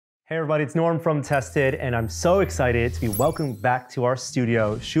Hey everybody, it's Norm from Tested, and I'm so excited to be welcomed back to our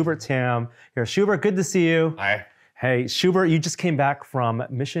studio, Schubert Tam. Here, Schubert, good to see you. Hi. Hey, Schubert, you just came back from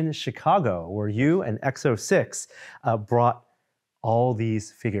Mission Chicago, where you and XO6 brought all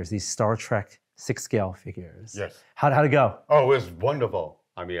these figures, these Star Trek 6-scale figures. Yes. How'd it go? Oh, it was wonderful.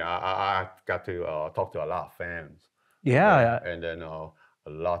 I mean, I got to talk to a lot of fans. Yeah. And then a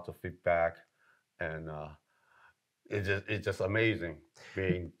lot of feedback, and it's just amazing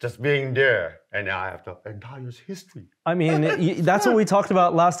being there, and I have the entire history. I mean, that's what we talked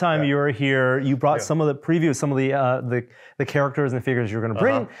about last time you were here. You brought some of the previews, some of the characters and figures you were going to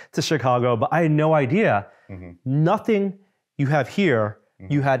bring to Chicago, but I had no idea. Nothing you have here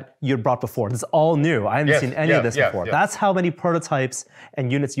you had brought before. This is all new. I haven't seen any of this before. That's how many prototypes and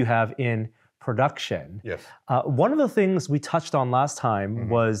units you have in production. Yes. One of the things we touched on last time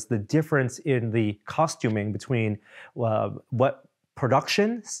was the difference in the costuming between what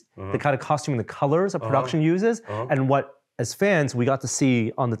production, the kind of costuming, the colors that production uses, and what, as fans, we got to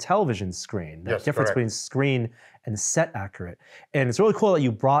see on the television screen. The difference between screen and set accurate. And it's really cool that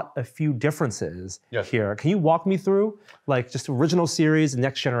you brought a few differences here. Can you walk me through, like, just original series,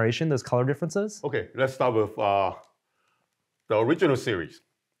 next generation, those color differences? Okay, let's start with the original series.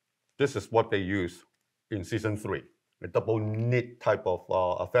 This is what they use in season 3, a double knit type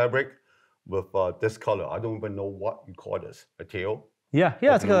of fabric with this color. I don't even know what you call this, a teal? Yeah,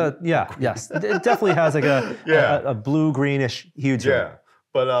 it's like yes. It definitely has like a blue-greenish hue to it.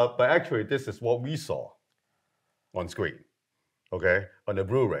 But actually, this is what we saw on screen, okay? On the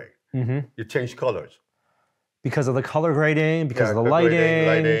Blu-ray. It changed colors. Because of the color grading, because of the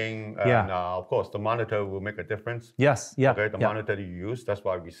lighting. And of course, the monitor will make a difference. Yes, Okay, the monitor you use, that's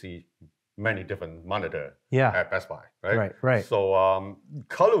why we see many different monitors at Best Buy, right? Right. So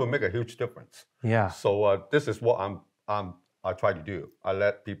color will make a huge difference. Yeah. So this is what I try to do. I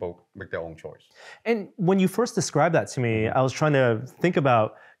let people make their own choice. And when you first described that to me, I was trying to think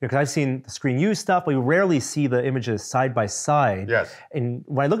about, because I've seen the screen use stuff, but you rarely see the images side by side. Yes. And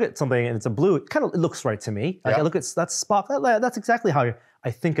when I look at something and it's a blue, it kind of looks right to me. Like I look at that's Spock. That's exactly how I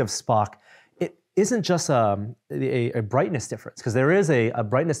think of Spock. It isn't just a brightness difference, because there is a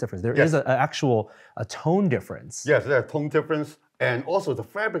brightness difference. There is an actual tone difference. Yes, there's a tone difference, and also the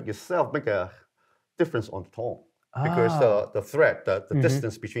fabric itself make a difference on the tone. Because the thread, the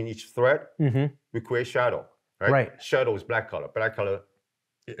distance between each thread, we create shadow, right? Shadow is black color. Black color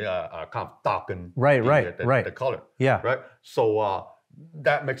kind of darken the color. Right? So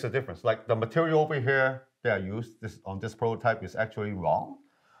that makes a difference. Like the material over here that I used on this prototype is actually wrong.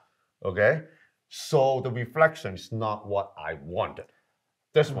 Okay? So the reflection is not what I wanted.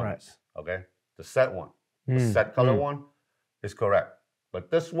 This one is, okay? The set one. The set color one is correct. But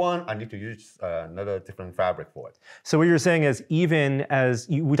this one, I need to use another different fabric for it. So what you're saying is, even as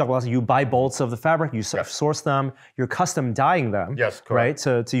we talked about, you buy bolts of the fabric, you source them, you're custom dyeing them, right,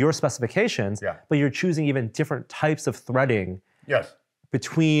 to your specifications, but you're choosing even different types of threading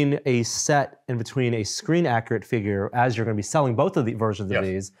between a set and between a screen-accurate figure, as you're going to be selling both of the versions of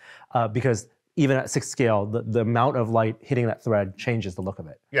these, because even at 6 scale, the amount of light hitting that thread changes the look of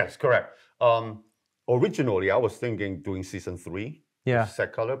it. Yes, correct. Originally, I was thinking doing season 3.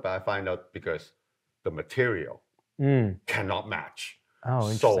 Set color, but I find out because the material cannot match.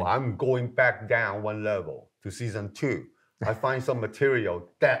 So I'm going back down one level to season 2. I find some material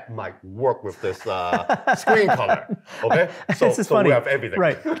that might work with this screen color. Okay, so funny. We have everything.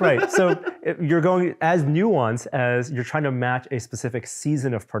 Right. So you're going as nuanced as you're trying to match a specific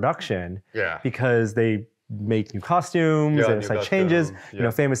season of production. Because they make new costumes, and slight changes. You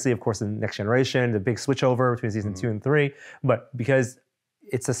know, famously, of course, in Next Generation, the big switchover between season 2 and 3. But because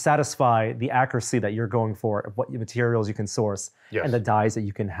it's to satisfy the accuracy that you're going for of what materials you can source and the dyes that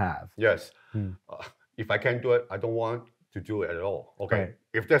you can have. If I can't do it, I don't want to do it at all. Okay.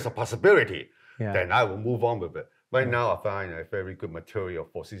 If there's a possibility, then I will move on with it. Right now, I find a very good material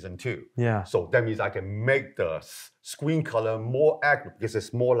for season 2. So that means I can make the screen color more accurate, because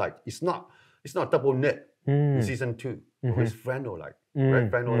it's more like it's not double knit. In season 2, it's flannel-like, right?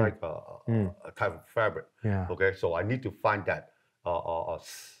 Flannel-like a type of fabric. Okay, so I need to find that a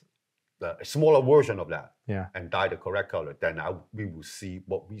smaller version of that, and dye the correct color. Then we will see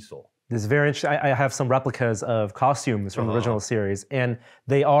what we saw. This is very interesting. I have some replicas of costumes from the original series, and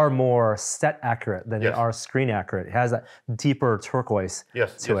they are more set accurate than they are screen accurate. It has that deeper turquoise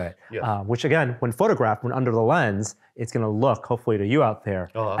to it, which again, when photographed, when under the lens, it's going to look, hopefully to you out there,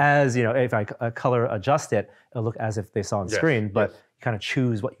 as, you know, if I color adjust it, it'll look as if they saw on screen, but kind of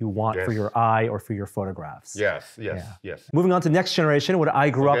choose what you want for your eye or for your photographs. Yes. Moving on to next generation, what I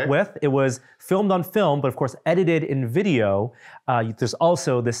grew up with, it was filmed on film, but of course edited in video. There's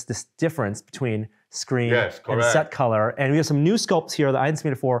also this difference between screen and set color. And we have some new sculpts here that I hadn't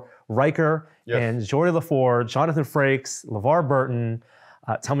seen before. Riker and Geordie LaForge, Jonathan Frakes, LeVar Burton.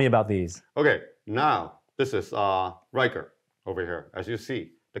 Tell me about these. Okay, now this is Riker over here. As you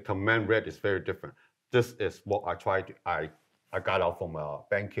see, the command red is very different. This is what I got out from a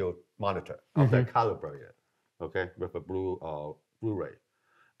BenQ monitor. After calibrated, okay, with a Blu-ray,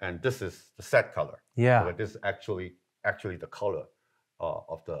 and this is the set color. Yeah, okay, this is actually the color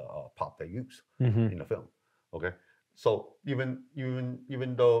of the pop they use in the film. Okay, so even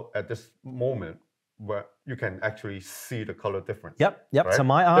though at this moment where you can actually see the color difference. Yep. Right? To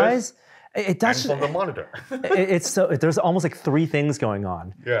my eyes, it does. And from the monitor. There's almost like three things going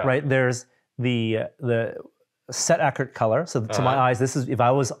on. Yeah. Right. There's the set accurate color. So to my eyes, this is if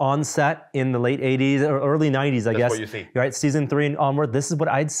I was on set in the late 80s or early 90s, I guess. That's what you see. Right. Season 3 and onward, this is what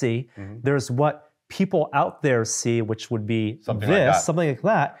I'd see. There's what people out there see, which would be something like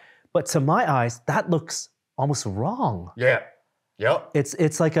that. But to my eyes, that looks almost wrong. Yeah. Yep.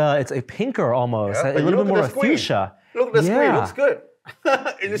 It's like a pinker almost, a little bit more fuchsia. Look at the screen, it looks good.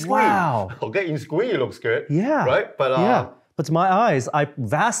 In the screen. Wow. Okay, in screen it looks good. Yeah. Right? But but to my eyes, I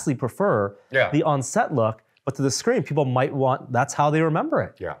vastly prefer the on-set look, but to the screen, people might want, that's how they remember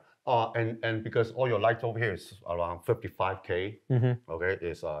it. Yeah. And because all your lights over here is around 55K, okay,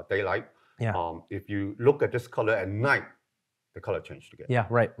 is daylight. Yeah. If you look at this color at night, the color changed again. Yeah,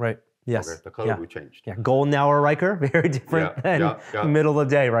 right. Yes. Okay, the color will change. Yeah, golden hour Riker, very different than middle of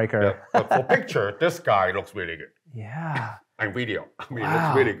the day Riker. Yeah. But for picture, this guy looks really good. Yeah. And video, I mean, it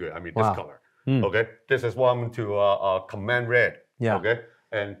looks really good. I mean, this color. Okay, this is one to command red. Yeah. Okay,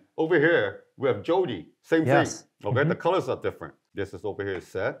 and over here we have Jodie, same thing. Okay, the colors are different. This is over here is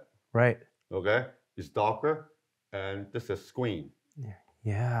set. Right. Okay, it's darker, and this is screen.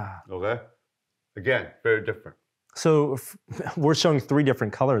 Yeah. Okay, again, very different. So we're showing three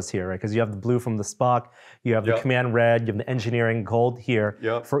different colors here, right? Because you have the blue from the Spock, you have the command red, you have the engineering gold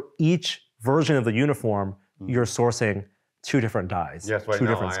here. For each version of the uniform, you're sourcing two different dyes. Yes, right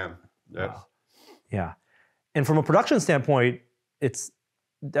now I am. Yes. Wow. Yeah. And from a production standpoint, it's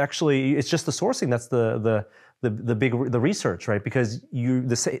just the sourcing that's the research, right? Because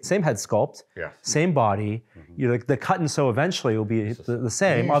the same head sculpt, same body, the cut and sew eventually will be the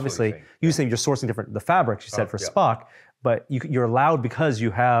same. Obviously, you're sourcing different the fabrics you said for Spock, but you're allowed because you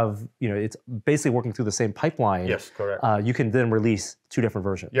have it's basically working through the same pipeline. Yes, correct. You can then release two different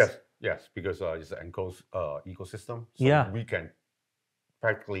versions. Yes, because it's an enclosed ecosystem, so we can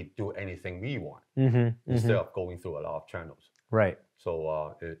practically do anything we want instead of going through a lot of channels. Right.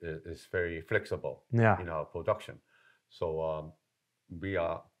 So it's very flexible in our production. So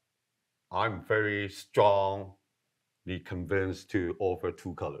I'm very strongly convinced to offer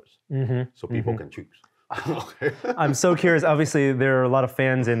two colors so people can choose. I'm so curious. Obviously, there are a lot of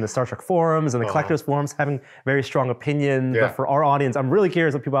fans in the Star Trek forums and the collectors forums having very strong opinions. But for our audience, I'm really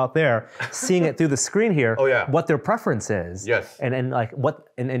curious what people out there seeing it through the screen here, what their preference is. Yes. And like what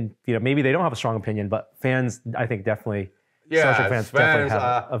and maybe they don't have a strong opinion, but fans, I think definitely. Star Trek fans definitely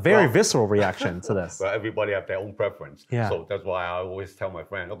have a very visceral reaction to this. Well, everybody have their own preference. So that's why I always tell my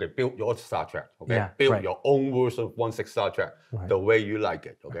friend, okay, build your Star Trek. Okay, build your own version of 1/6 Star Trek the way you like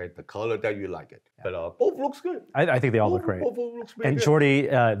it. Okay, the color that you like it. But both looks good. I think they all look great. Both looks really and good. Geordie,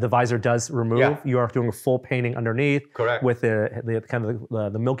 the visor does remove. You are doing a full painting underneath. Correct. With the kind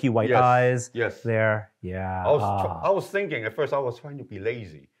of the milky white eyes. Yes. There. Yeah. I was thinking at first I was trying to be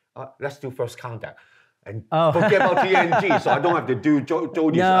lazy. Let's do first contact. And forget about TNG, so I don't have to do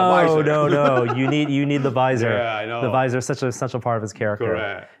Jodie's visor. No. You need the visor. Yeah, I know. The visor is such an essential part of his character.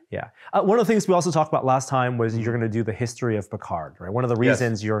 Correct. Yeah. One of the things we also talked about last time was you're going to do the history of Picard, right? One of the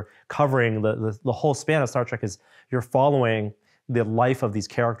reasons you're covering the whole span of Star Trek is you're following the life of these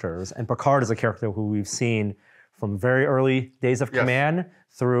characters, and Picard is a character who we've seen from very early days of command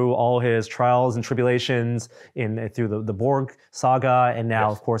through all his trials and tribulations through the Borg saga, and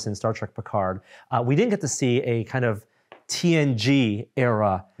now, of course, in Star Trek Picard. We didn't get to see a kind of TNG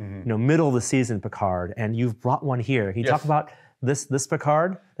era, middle of the season Picard, and you've brought one here. Can you talk about this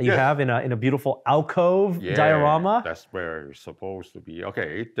Picard that you have in a beautiful alcove diorama? That's where it's supposed to be.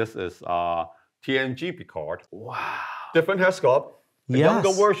 Okay, this is TNG Picard. Wow. Different hair sculpt, the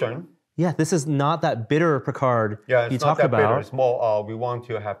younger version. Yeah, this is not that bitter Picard it's you not talked that about. Bitter. It's more, we want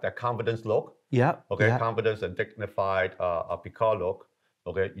to have that confidence look. Yeah. Okay, confidence and dignified Picard look.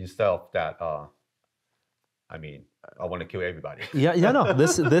 Okay, instead of that, I want to kill everybody. Yeah, no.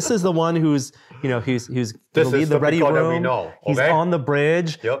 This is the one who's going to lead the ready room. That we know. Okay? He's on the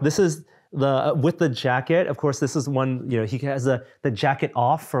bridge. Yep. This is with the jacket. Of course, this is one. He has the jacket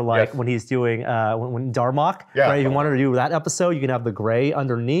off for like when he's doing when Darmok. Yeah. Right. If you wanted to do that episode, you can have the gray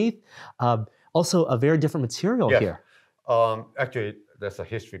underneath. Also, a very different material here. Actually, there's a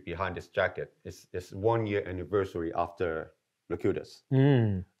history behind this jacket. It's 1 year anniversary after Locutus.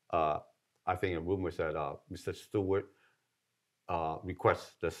 I think a rumor said Mr. Stewart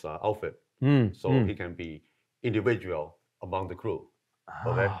requests this outfit so he can be individual among the crew,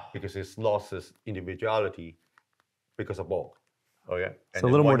 okay? Because he's lost his individuality because of Borg, okay? So a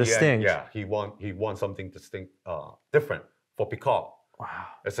little more distinct. Yeah, he wants something distinct, different for Picard. Wow.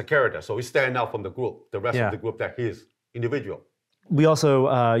 As a character, so he stand out from the group, the rest of the group that he is individual. We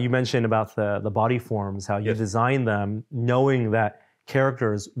also, you mentioned about the body forms, how you design them knowing that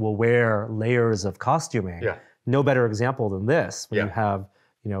characters will wear layers of costuming. Yeah. No better example than this, when you have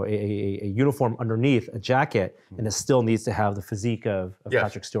a uniform underneath a jacket, and it still needs to have the physique of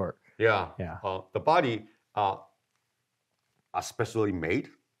Patrick Stewart. Yeah. The body are specially made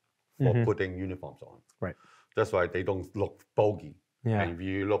for putting uniforms on. Right. That's why they don't look bulky. Yeah. And if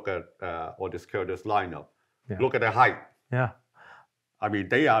you look at all these characters lineup, look at their height. Yeah. I mean,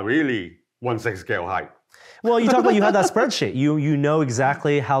 they are really 1/6 scale height. Well, you talk about you had that spreadsheet. You know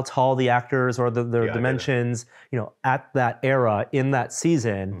exactly how tall the actors or their dimensions, at that era in that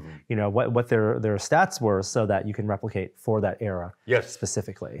season, what their stats were, so that you can replicate for that era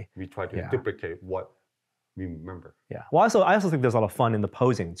specifically. We try to duplicate what we remember. Yeah. Well, I also think there's a lot of fun in the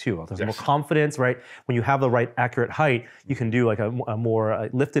posing too. There's more confidence, right? When you have the right accurate height, you can do like a more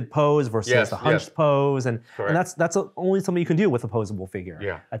lifted pose versus the hunched pose, and that's only something you can do with a posable figure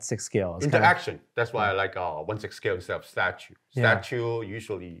at 6 scale. It's interaction. That's why I like 1/6 scale instead of statue. Statue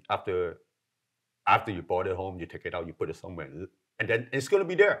usually after you brought it home, you take it out, you put it somewhere, and then it's going to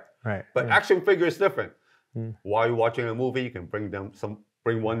be there. Right. But action figure is different. While you're watching a movie, you can bring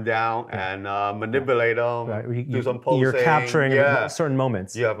one down and manipulate them, do some posing. You're capturing certain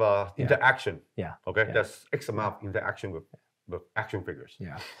moments. You have interaction. Yeah. Okay, that's X amount of interaction with action figures.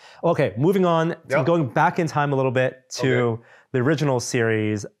 Yeah. Okay, moving on, going back in time a little bit to the original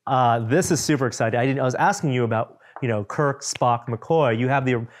series. This is super exciting. I was asking you about Kirk, Spock, McCoy. You have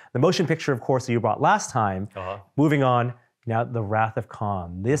the motion picture, of course, that you brought last time. Moving on. Now, the Wrath of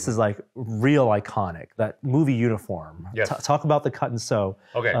Khan. This is like real iconic. That movie uniform. Yes. Talk about the cut and sew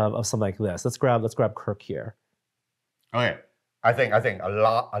of something like this. Let's grab Kirk here. Okay, I think a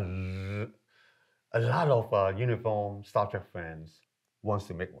lot of uniform Star Trek fans wants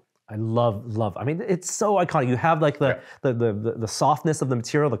to make one. I love. I mean, it's so iconic. You have like the softness of the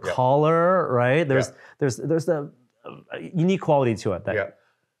material, the collar, right? There's the unique quality to it.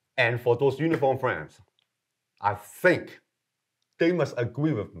 And for those uniform fans, I think they must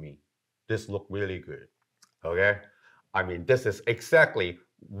agree with me. This look really good, okay? I mean, this is exactly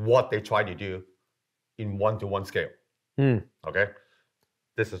what they try to do in 1-to-1 scale, okay?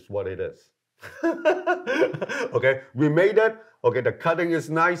 This is what it is, okay? We made it, okay? The cutting is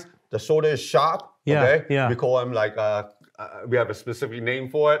nice, the shoulder is sharp, okay? We call them like, we have a specific name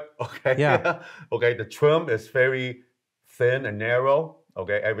for it, okay? Okay, the trim is very thin and narrow.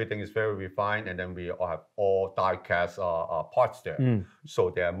 Okay, everything is very refined, and then we all have die-cast parts there, so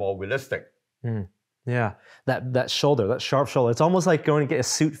they are more realistic. Yeah, that shoulder, that sharp shoulder. It's almost like going to get a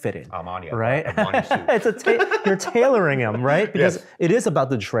suit fitted. Armani, right? Armani suit. You're tailoring them, right? Because it is about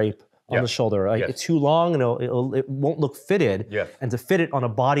the drape on the shoulder. Like it's too long, and it won't look fitted. And to fit it on a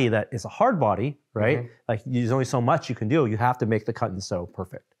body that is a hard body, right? Like there's only so much you can do. You have to make the cut and sew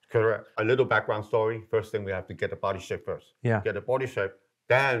perfect. Correct. A little background story. First thing, we have to get the body shape first. Get the body shape,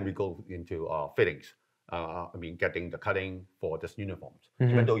 then we go into fittings. I mean, getting the cutting for this uniforms.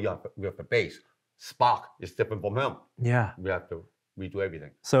 Even though we have the base, Spock is different from him. Yeah. We have to redo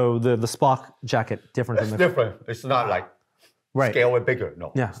everything. So the Spock jacket different. It's different. It's not like scale it bigger.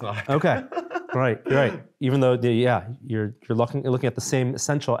 No. Yeah. It's not. Okay. Right. Even though you're looking at the same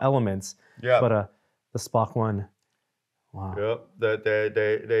essential elements. Yeah. But the Spock one. Wow. Yeah,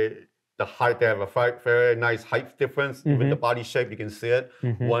 the height, they have a very nice height difference. Even the body shape, you can see it.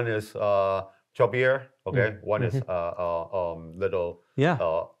 One is chubbier, okay? One is little,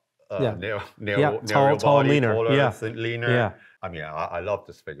 narrow tall body, and leaner. Taller, leaner. Yeah. I mean, I love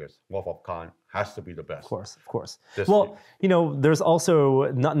these figures. Wrath of Khan has to be the best. Of course. Well, there's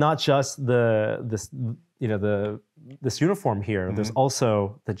also not just this uniform here. There's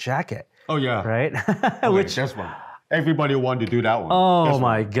also the jacket. Oh yeah. Right. Which this one. Everybody wanted to do that one. Oh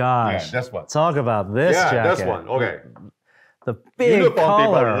my gosh. Yeah, that's one. Talk about this jacket. Yeah, this one. Okay. The big uniform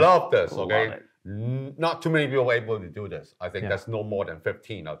collar. people love this, okay? Not too many people are able to do this. I think there's no more than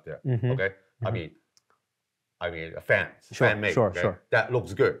 15 out there. Okay, I mean, fan made. Sure. That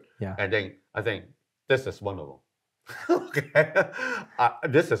looks good. Yeah. And then I think this is one of them. Okay,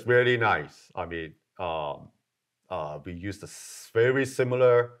 this is really nice. I mean, we used a very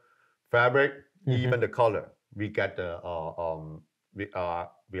similar fabric, even the color. We get the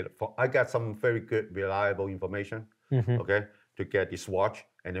I got some very good reliable information. Okay, to get this watch,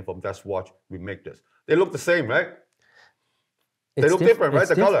 and then from that swatch we make this. They look the same, right? They look different, right?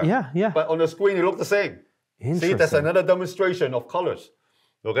 The color. Yeah. But on the screen, it looks the same. See, that's another demonstration of colors.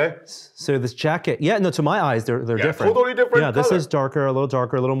 Okay. So this jacket, to my eyes, they're different. Totally different. Yeah, this is darker, a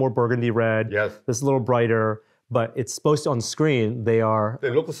little more burgundy red. Yes. This is a little brighter, but it's supposed to on screen they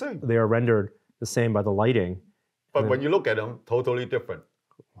look the same. They are rendered the same by the lighting. But when you look at them, totally different.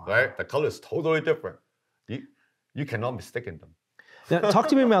 Wow. Right? The color is totally different. You cannot mistake them. Now, talk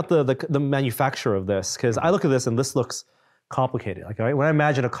to me about the manufacture of this, because I look at this and this looks complicated. Like when I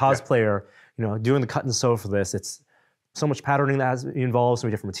imagine a cosplayer, doing the cut and sew for this, it's so much patterning that involves so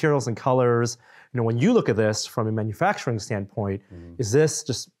many different materials and colors. When you look at this from a manufacturing standpoint, is this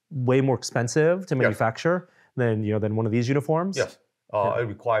just way more expensive to manufacture than one of these uniforms? Yes, it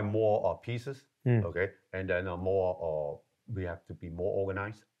requires more pieces. Okay, and then we have to be more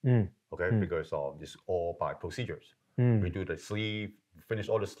organized. Okay, because this all by procedures. We do the sleeve, finish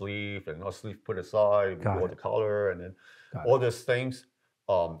all the sleeve, and all sleeve put aside, we do all the color, and then all these things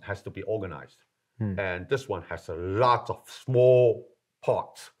has to be organized. And this one has a lot of small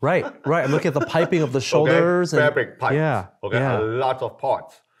parts. Right. I'm looking at the piping of the shoulders. Okay? Fabric pipes. Yeah. Okay, a lot of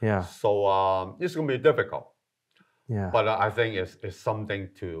parts. Yeah. So it's going to be difficult. Yeah. But I think it's something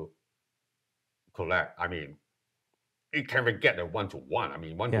to collect. I mean, you can't get a one-to-one. I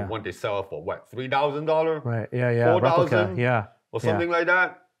mean, one-to-one they sell for what, $3,000? Right. Yeah. $4,000? Yeah. Or something like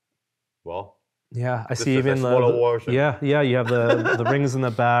that. Well. Yeah, I see even the yeah. You have the rings in the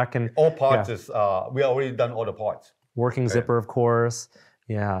back and all parts is we already done all the parts. Working zipper, of course.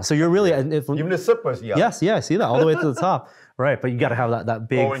 Yeah. So you're really even the zippers. Yeah. Yes. Yeah. I see that all the way to the top. Right. But you got to have that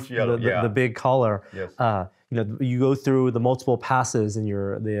big orange yellow. the big collar. Yes. You go through the multiple passes in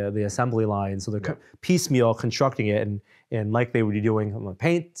the assembly line, so they're piecemeal constructing it, and like they would be doing on the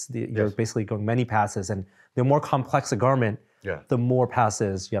paints, you're basically going many passes, and the more complex a garment, the more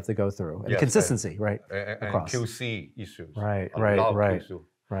passes you have to go through, and consistency, right? And QC issues. Right.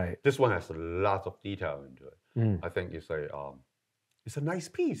 This one has a lot of detail into it. I think it's a nice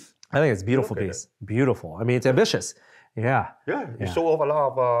piece. I think it's a beautiful piece. Beautiful. I mean, it's ambitious. Yeah. You show off a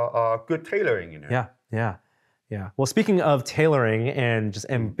lot of good tailoring in it. Yeah. Well, speaking of tailoring and just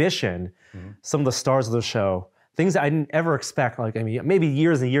ambition, some of the stars of the show, things that I didn't ever expect, like, I mean, maybe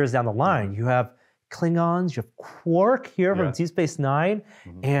years and years down the line, you have Klingons, you have Quark here from Deep Space Nine,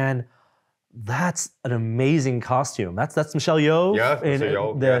 and that's an amazing costume. That's Michelle Yeoh. Yes,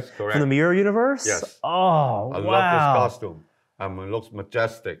 Michelle Yeoh. Yes, correct. From the Mirror Universe. Yes. Oh, I love this costume. It looks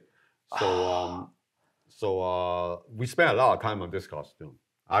majestic. So, we spent a lot of time on this costume.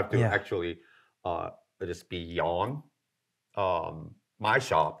 I have to actually just beyond my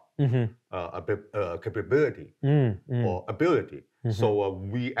shop capability or ability. So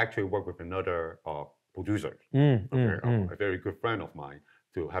we actually work with another producer, a very good friend of mine,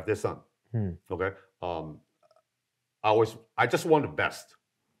 to have this done. Okay, I just want the best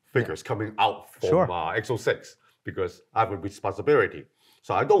figures coming out from X06 because I have a responsibility.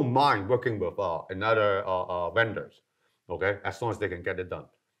 So I don't mind working with another vendors. Okay, as long as they can get it done.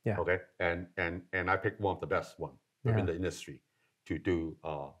 Yeah. Okay, and I picked one of the best one in the industry to do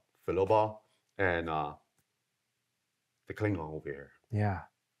Philobar and the Klingon over here.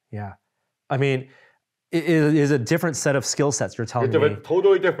 Yeah. I mean, it is a different set of skill sets. You're telling me,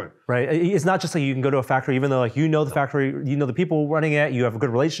 totally different, right? It's not just like you can go to a factory, even though like the factory, the people running it, you have a good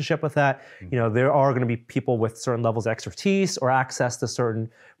relationship with that. There are going to be people with certain levels of expertise or access to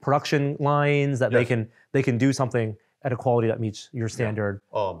certain production lines that they can do something at a quality that meets your standard.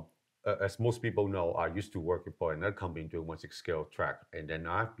 As most people know, I used to work for another company doing 1/6 scale track, and then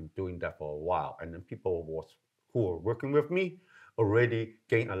I've been doing that for a while. And then people who were working with me already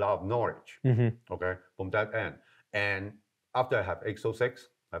gained a lot of knowledge, okay, from that end. And after I have X06,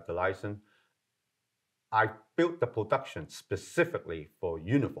 I have the license, I built the production specifically for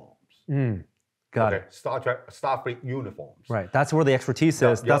uniforms. Got it. Starfleet uniforms. Right. That's where the expertise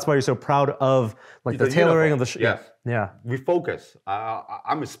is. That's why you're so proud of like the tailoring of the Yes. Yeah. We focus.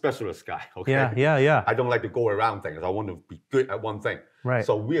 I'm a specialist guy. Okay. Yeah. I don't like to go around things. I want to be good at one thing. Right.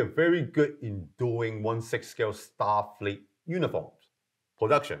 So we are very good in doing 1/6 scale Starfleet uniforms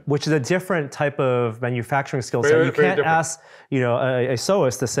production, which is a different type of manufacturing skill set. You can't ask a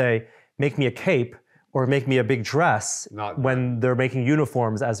sewist to say, make me a cape or make me a big dress when they're making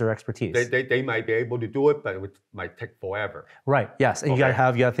uniforms as their expertise. They might be able to do it, but it might take forever. Right, yes. And you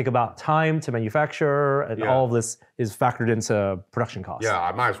gotta think about time to manufacture, and all of this is factored into production costs. Yeah,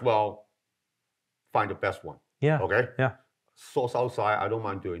 I might as well find the best one. Yeah. Okay? Yeah. Source outside, I don't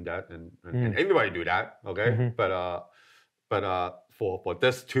mind doing that, and everybody do that, okay? But for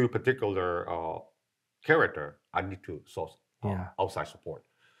this two particular character, I need to source outside support.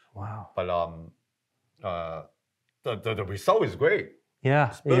 Wow. But the result is great. Yeah,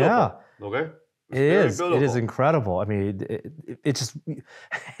 it's beautiful, okay? It is incredible. I mean, it just,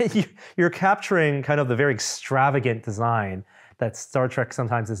 you're capturing kind of the very extravagant design that Star Trek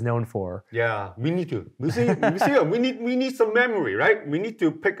sometimes is known for. Yeah, we need to. We need some memory, right? We need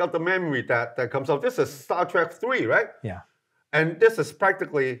to pick up the memory that comes out. This is Star Trek 3, right? Yeah. And this is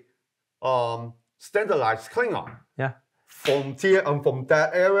practically standardized Klingon. Yeah. From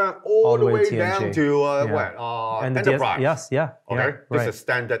that era all the way down to Enterprise. Yes, yeah. Okay, this is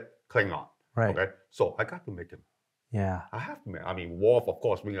standard Klingon. Right. Okay, so I got to make him. Yeah. I have to make. I mean, Worf, of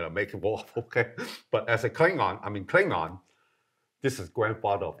course, we're gonna make Worf. Okay, but as a Klingon, this is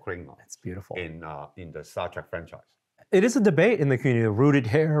grandfather of Klingon. It's beautiful. In the Star Trek franchise. It is a debate in the community, rooted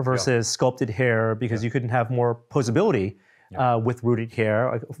hair versus sculpted hair, because you couldn't have more posability with rooted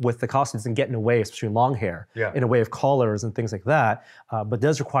hair, with the costumes and getting away, especially long hair, in a way of collars and things like that, but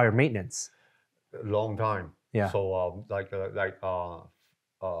does require maintenance. A long time. Yeah. So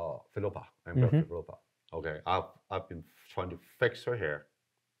Philippa, Philippa. Okay, I've been trying to fix her hair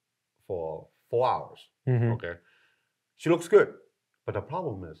for 4 hours. Okay, she looks good, but the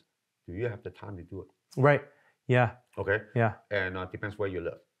problem is, do you have the time to do it? Right. Yeah. Okay. Yeah. And depends where you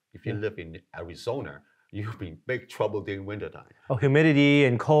live. If you live in Arizona, you'll be in big trouble during wintertime. Oh, humidity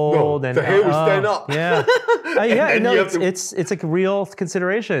and cold and the hair will stand up. Yeah. It's like real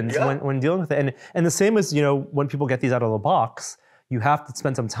considerations when dealing with it. And the same as, when people get these out of the box, you have to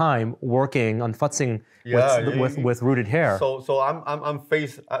spend some time working on futzing with rooted hair. So I'm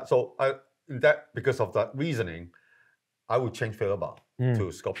faced. Because of that reasoning, I would change Philippa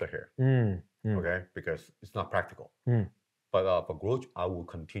to sculpted hair. Okay, because it's not practical. But for Groot, I will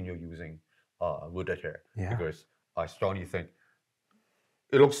continue using rooted hair because I strongly think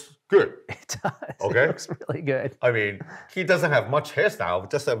it looks good. It does. Okay, it looks really good. I mean, he doesn't have much hairstyle,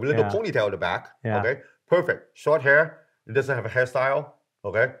 just a little ponytail at the back. Yeah. Okay, perfect. Short hair. It doesn't have a hairstyle.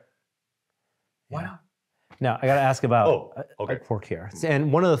 Okay. Why not? Now I got to ask about pork hair.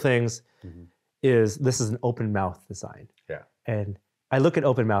 And one of the things is this is an open mouth design. Yeah. And I look at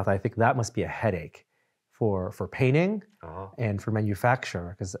open mouth, I think that must be a headache for painting and for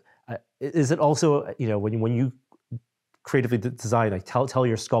manufacture. Because is it also, when you creatively design, like tell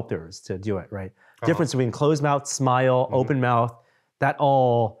your sculptors to do it, right? Difference between closed mouth, smile, open mouth, that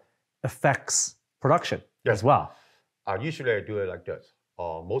all affects production as well. Usually I do it like this.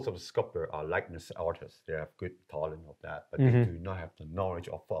 Most of the sculptors are likeness artists. They have good talent of that, but they do not have the knowledge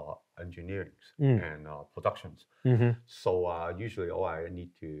of engineering and productions. So usually all I need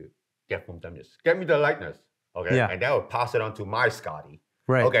to get from them is get me the likeness, okay? And then I'll pass it on to my Scotty.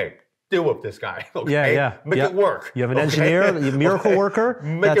 Right. Okay, deal with this guy. Okay? Make it work. You have an engineer, a miracle worker.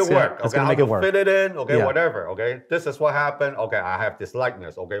 Make it work. That's gonna make it work. Fit it in. Okay, whatever. Okay, this is what happened. Okay, I have this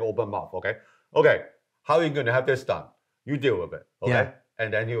likeness. Okay, open mouth. Okay. How are you going to have this done? You deal with it. Okay.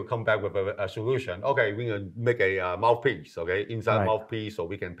 And then he will come back with a solution. Okay, we're going to make a mouthpiece, okay? Inside mouthpiece so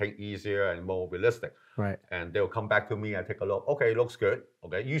we can paint easier and more realistic. Right. And they'll come back to me and take a look. Okay, it looks good.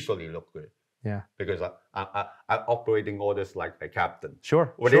 Okay, usually it looks good. Yeah. Because I'm operating all this like a captain.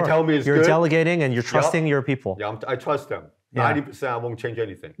 Sure. What they tell me is you're good. You're delegating and you're trusting your people. Yeah, I trust them. 90% I won't change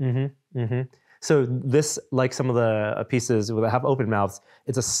anything. So this, like some of the pieces that have open mouths,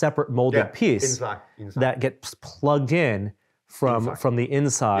 it's a separate molded piece that gets plugged in from the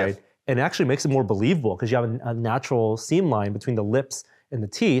inside, and it actually makes it more believable because you have a natural seam line between the lips and the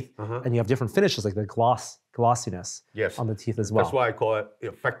teeth, and you have different finishes like the glossiness on the teeth as well. That's why I call it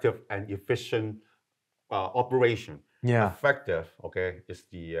effective and efficient operation. Effective, is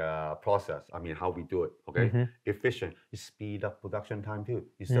the process. I mean, how we do it. Efficient, you speed up production time too.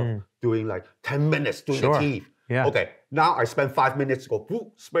 Instead of doing like 10 minutes doing the teeth. Okay, now I spend 5 minutes to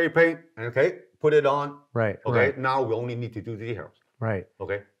go spray paint and put it on. Right. Now we only need to do the details. Right.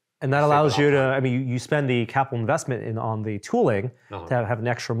 Okay. And that allows you to, I mean, you spend the capital investment on the tooling to have an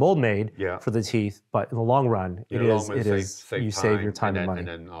extra mold made for the teeth, but in the long run, you save your time and money. And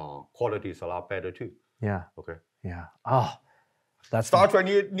then quality is a lot better too. Yeah. Okay. Yeah. Oh, that's Star Trek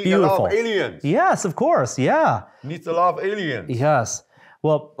need a lot of aliens. Yes, of course. Yeah. Needs a lot of aliens. Yes.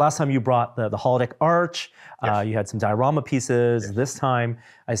 Well, last time you brought the holodeck arch. Yes. You had some diorama pieces. Yes. This time,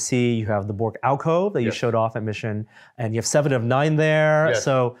 I see you have the Borg alcove that you Yes. showed off at Mission, and you have 7 of 9 there. Yes.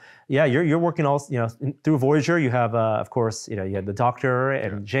 So yeah, you're working all through Voyager. You have of course you had the Doctor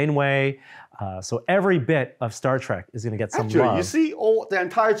and Janeway. So every bit of Star Trek is going to get some Actually, love. you see the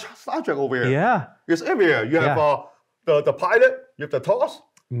entire Star Trek over here. Yeah. It's everywhere. You have the pilot, you have the TOS.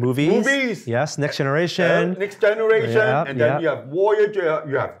 Movies. Yes, Next Generation. Next Generation. Yeah, and then you have Voyager.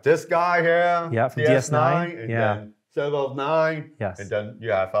 You have this guy here. Yeah, from DS9. And then 7 of 9. Yes. And then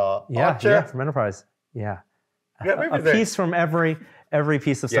you have Archer. Yeah, from Enterprise. Yeah. You have A everything. piece from every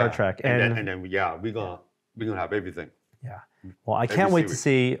piece of Star Trek. And then we're gonna have everything. Yeah. Well, I can't wait to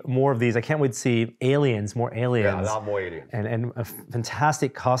see more of these. I can't wait to see aliens, more aliens. Yeah, a lot more aliens. And a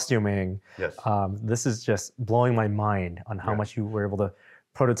fantastic costuming. Yes. This is just blowing my mind on how much you were able to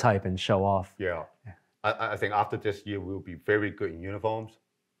prototype and show off. Yeah. I think after this year, we'll be very good in uniforms.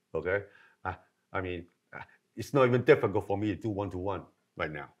 Okay. I mean, it's not even difficult for me to do one-to-one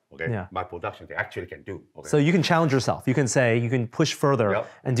right now. Okay. Yeah. My production, they actually can do. Okay. So you can challenge yourself. You can push further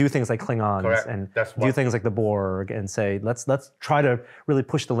and do things like Klingons and do things like the Borg and say, let's try to really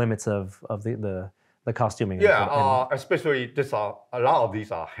push the limits of the costuming. Yeah, especially a lot of these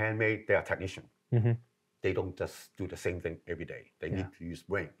are handmade. They are technicians. Mm-hmm. They don't just do the same thing every day. They need to use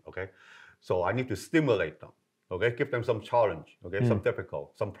brain. Okay. So I need to stimulate them. Okay. Give them some challenge. Okay. Some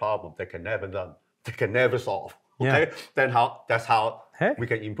difficult, some problem they can never done. They can never solve. Okay. Then that's how we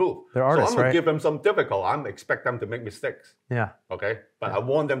can improve. They're artists, so I'm gonna right? give them some difficult. I'm expect them to make mistakes. Yeah. Okay. But I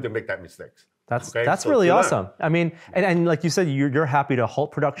want them to make that mistakes. That's really awesome. I mean, and like you said, you're happy to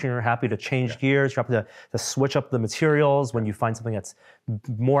halt production. You're happy to change gears. You're happy to switch up the materials when you find something that's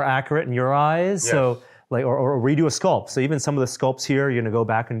more accurate in your eyes. Yes. So like or redo a sculpt. So even some of the sculpts here, you're gonna go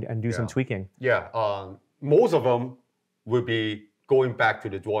back and do some tweaking. Yeah. Most of them will be going back to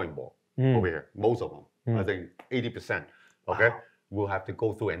the drawing board over here. Most of them. I think 80%. Okay. Wow. We'll have to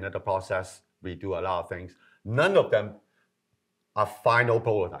go through another process, redo a lot of things. None of them are final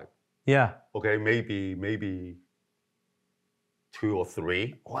prototype. Yeah. Okay, maybe 2 or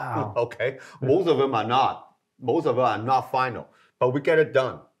 3. Wow. Okay. Most of them are not. Most of them are not final. But we get it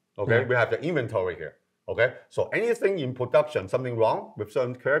done. Okay. We have the inventory here. Okay. So anything in production, something wrong with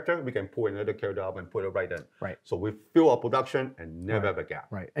certain character, we can pull another character up and put it right in. Right. So we fill our production and never have a gap.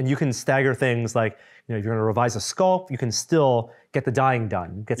 Right. And you can stagger things like, if you're going to revise a sculpt, you can still get the dyeing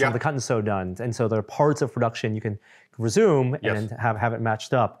done, get some of the cut and sew done. And so there are parts of production you can resume and then have it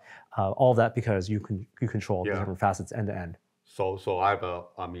matched up. All of that because you control the different facets end to end. So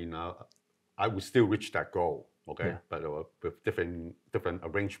I would still reach that goal. Okay. But with different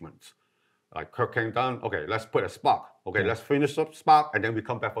arrangements. Like Kirk came down, okay, let's put a spark. Okay, let's finish up spark, and then we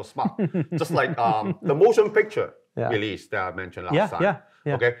come back for spark. Just like the motion picture release that I mentioned last time.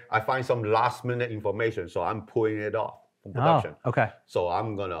 Okay, I find some last minute information, so I'm pulling it off from production. Oh, okay. So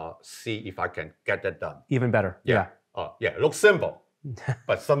I'm gonna see if I can get that done. Even better. Yeah. It looks simple,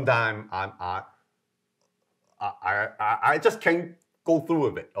 but sometimes I just can't go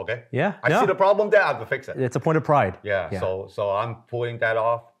through with it. Okay. Yeah. I see the problem there, I have to fix it. It's a point of pride. Yeah. So I'm pulling that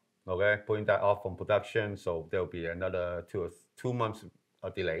off. Okay, putting that off from production, so there'll be another 2 months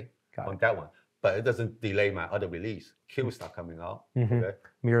of delay on that one. But it doesn't delay my other release. Q start coming out. Okay,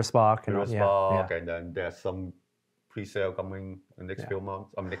 Mirror Spock. Mirror Spock, and then there's some pre-sale coming in the next few months.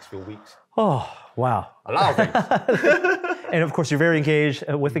 Next few weeks. Oh, wow. A lot of things. And of course, you're very engaged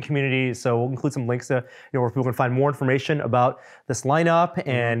with the community, so we'll include some links to where people can find more information about this lineup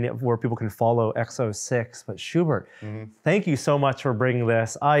and where people can follow XO6. But Schubert, thank you so much for bringing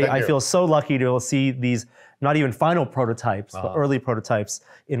this. I feel so lucky to be able to see these not even final prototypes, but early prototypes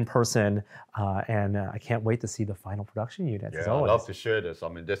in person, and I can't wait to see the final production units. Yeah, I love to share this. I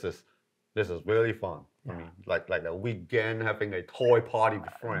mean, this is really fun. I mean, like a weekend having a toy party with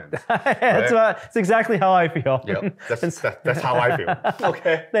friends. That's exactly how I feel. Yep, that's how I feel.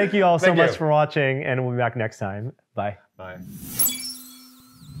 Okay. Thank you all so much for watching, and we'll be back next time. Bye. Bye.